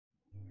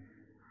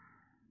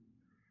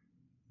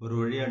ஒரு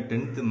வழியா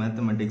 10th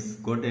mathematics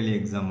quarterly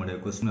exam உடைய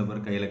क्वेश्चन பேப்பர்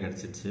கையில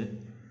கிடைச்சிடுச்சு.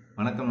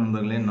 வணக்கம்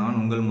நண்பர்களே, நான்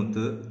உங்கள்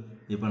முத்து.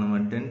 இப்போ நம்ம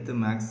 10th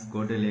maths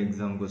quarterly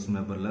exam question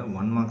பேப்பர்ல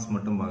 1 மார்க்ஸ்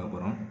மட்டும் பார்க்க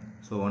போறோம்.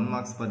 சோ 1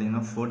 மார்க்ஸ்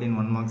பாத்தீங்கன்னா 14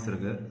 1 மார்க்ஸ்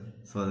இருக்கு.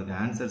 சோ அதுக்கு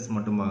ஆன்சர்ஸ்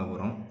மட்டும் பார்க்க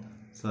போறோம்.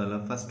 சோ அதுல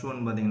ஃபர்ஸ்ட்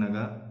ஒன்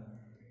பாத்தீங்கன்னாக்கா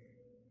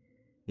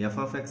f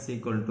of x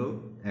equal to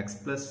x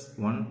plus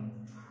 1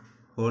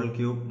 whole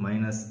cube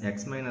minus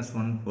x minus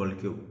 1 whole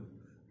cube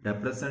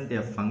represent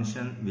a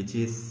function which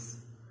is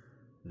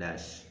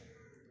dash.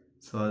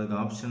 So அதுக்கு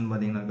ஆப்ஷன்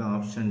பாத்தீங்கன்னாக்கா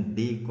ஆப்ஷன்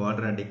டி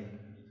குவாட்ராட்டிக்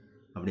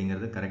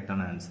அப்படிங்கிறது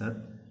கரெக்டான ஆன்சர்.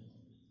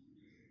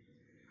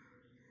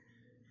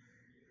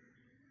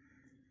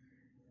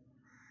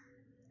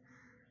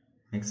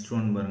 நெக்ஸ்ட்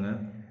ஒன் பாருங்க.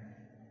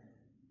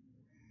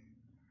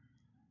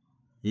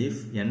 If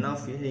n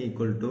of a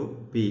equal to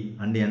p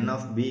and n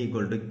of b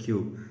equal to q,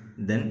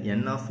 then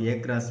n of a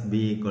cross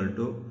b equal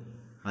to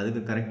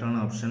அதுக்கு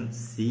கரெக்டான option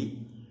c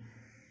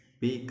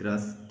p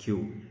cross q.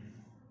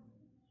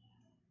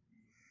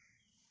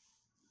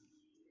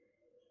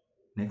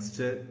 Next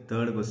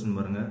third question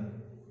பாருங்க.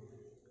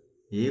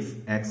 If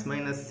x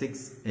minus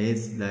 6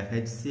 is the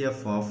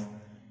HCF of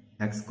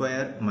x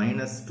square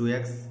minus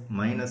 2x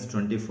minus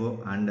 24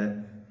 and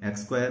x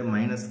square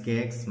minus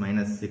kx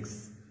minus 6,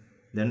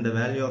 then the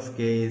value of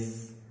k is,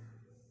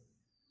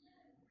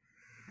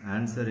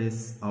 answer is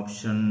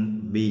option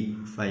B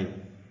 5,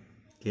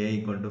 k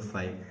equal to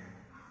 5.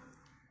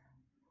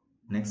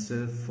 Next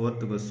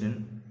fourth question.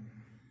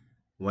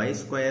 Y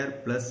square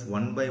plus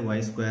 1 by y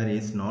square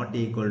is not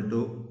equal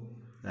to,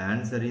 the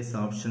answer is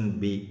option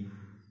B,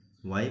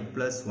 y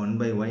plus 1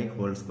 by y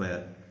whole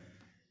square.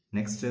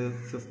 Next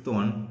fifth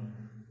one.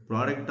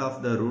 Product of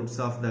the roots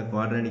of the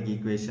quadratic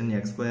equation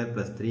x square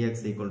plus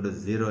 3x equal to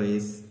 0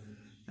 is,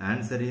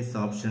 answer is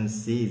option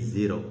C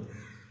 0.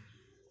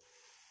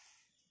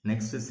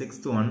 Next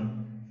sixth one.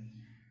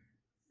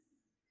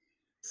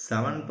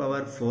 7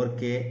 power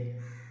 4k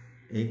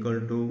equal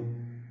to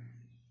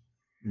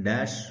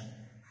dash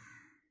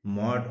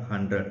mod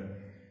 100.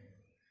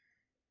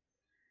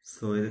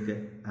 So இதுக்கு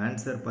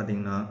answer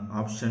பாத்தீங்கன்னா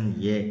option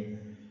A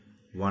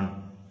 1.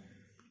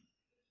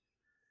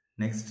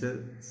 Next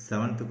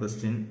seventh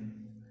question.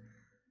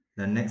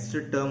 The next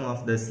term of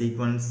the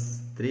sequence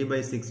 3 by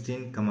 16,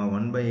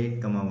 1 by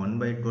 8,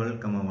 1 by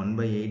 12, 1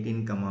 by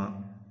 18,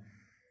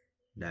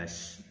 dash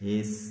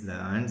is, the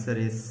answer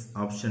is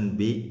option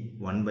B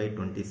 1 by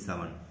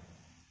 27.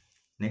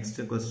 Next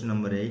question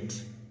number 8.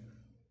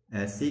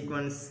 A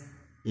sequence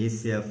is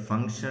a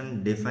function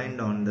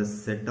defined on the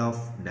set of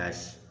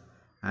dash.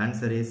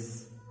 Answer is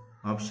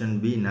option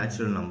B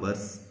natural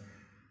numbers.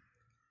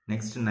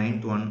 Next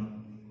ninth one.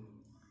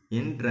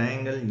 In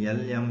triangle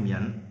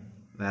LMN,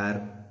 where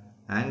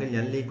angle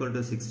L equal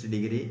to 60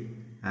 degree,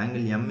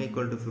 angle M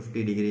equal to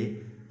 50 degree,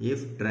 if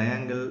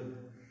triangle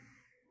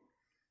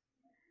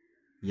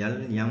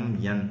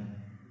LMN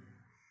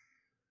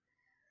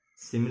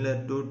similar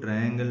to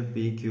triangle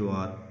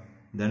PQR,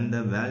 then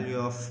the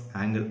value of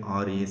angle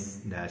R is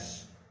dash.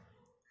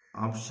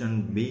 Option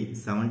B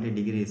 70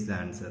 degree is the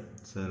answer.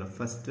 So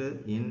first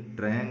in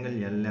triangle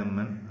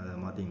LMN அதை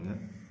மாத்திங்க.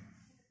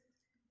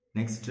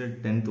 Next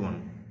 10th one.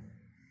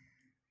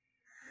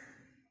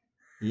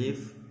 If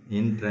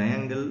in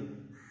triangle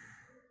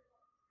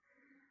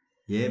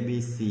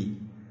ABC,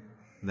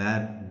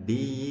 where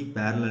DE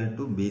parallel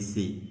to BC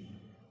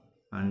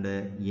and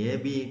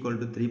AB equal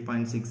to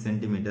 3.6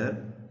 cm,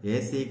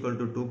 AC equal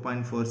to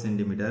 2.4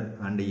 cm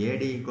and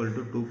AD equal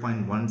to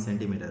 2.1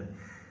 cm,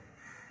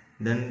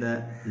 then the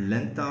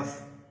length of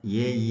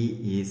AE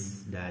is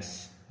dash.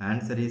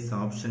 Answer is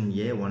option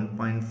A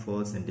 1.4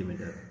 cm.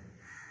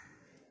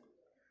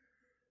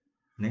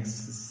 Next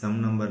sum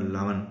number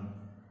 11.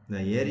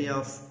 The area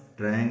of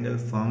triangle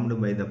formed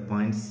by the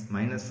points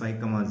minus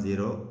 5,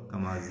 0,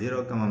 0,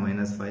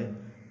 minus 5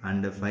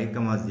 and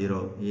 5, 0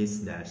 is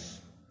dash.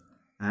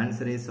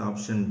 Answer is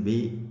option B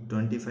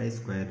 25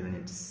 square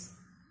units.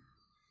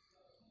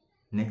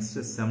 Next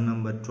sum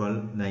number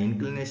 12. The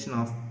inclination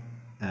of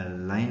a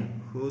line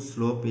whose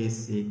slope is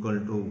equal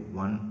to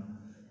 1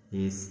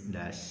 is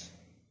dash.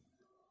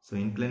 So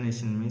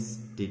inclination means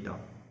theta.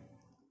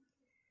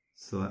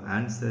 So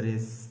answer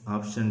is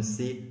option C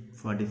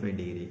 45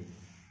 degree.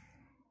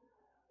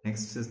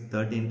 Next is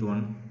 13th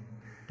one.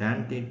 Tan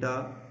theta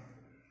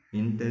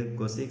into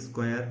cosec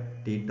square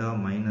theta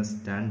minus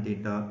tan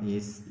theta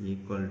is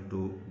equal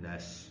to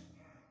dash.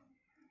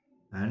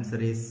 Answer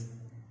is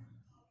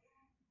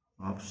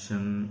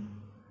option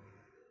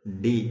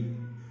D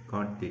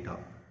cot theta.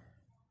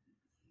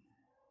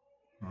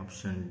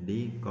 Option D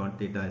cot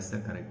theta is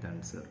the correct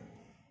answer.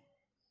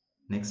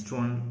 Next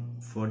one,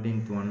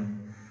 14th one.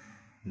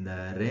 The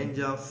range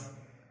of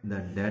the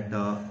data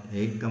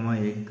 8, 8,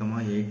 8,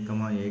 8,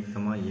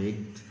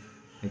 8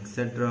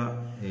 etc.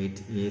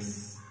 8 is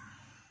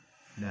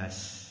dash.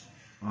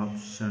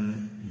 Option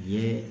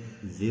A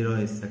 0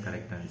 is the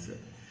correct answer.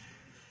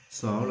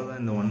 So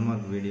அவ்வளவுதான் இந்த 1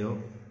 mark video.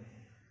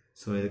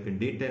 So இதுக்கு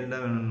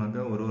டீட்டெயில்டாக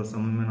வேணும்னாக்கா ஒரு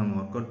சமயமே நம்ம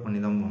work out பண்ணி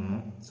தான்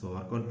போடணும். So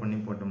work out பண்ணி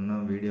போட்டோம்னா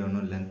வீடியோ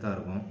இன்னும் லென்த்தாக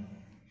இருக்கும்.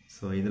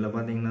 ஸோ இதில்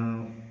பார்த்தீங்கன்னா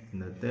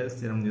இந்த தேல்ஸ்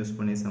தியரம் யூஸ்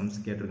பண்ணி சம்ஸ்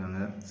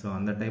கேட்டிருக்காங்க. ஸோ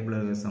அந்த டைப்பில்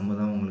இருக்கிற சம்மு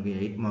தான் உங்களுக்கு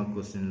 8 மார்க்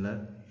கொஸ்டினில்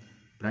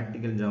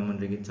ப்ராக்டிக்கல்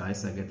ஜாமெண்ட்ரிக்கு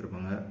சாய்ஸாக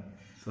கேட்டிருப்பாங்க.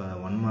 ஸோ அதை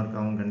 1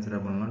 மார்க்காகவும்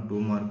கன்சிடர் பண்ணலாம், 2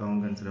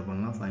 மார்க்காகவும் கன்சிடர்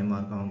பண்ணலாம், 5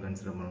 மார்க்காகவும்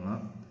கன்சிடர்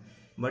பண்ணலாம்.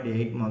 பட்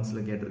 8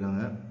 மார்க்ஸில்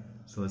கேட்டிருக்காங்க.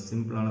 ஸோ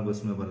சிம்பிளான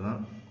கொஸ்டின் பேப்பர் தான்.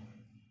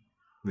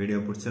 வீடியோ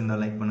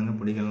பிடிச்சிருந்தால் லைக் பண்ணுங்கள்,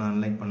 பிடிக்கலாம்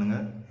அன்லைக்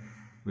பண்ணுங்கள்.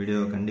 வீடியோ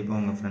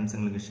கண்டிப்பாக உங்கள்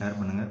ஃப்ரெண்ட்ஸுங்களுக்கு ஷேர்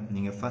பண்ணுங்கள்.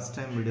 நீங்கள் ஃபஸ்ட்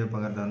டைம் வீடியோ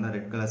பார்க்குறதா இருந்தால்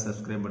ரெட் கலர்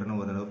சப்ஸ்கிரைப் பட்டனை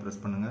ஒரு தடவை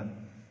ப்ரெஸ் பண்ணுங்கள்.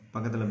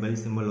 பக்கத்தில்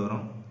பெல் சிம்பிள்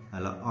வரும்,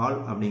 அதில் ஆல்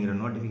அப்படிங்கிற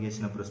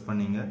நோட்டிஃபிகேஷனை ப்ரெஸ்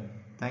பண்ணிங்க.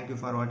 தேங்க்யூ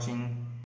ஃபார் வாட்சிங்.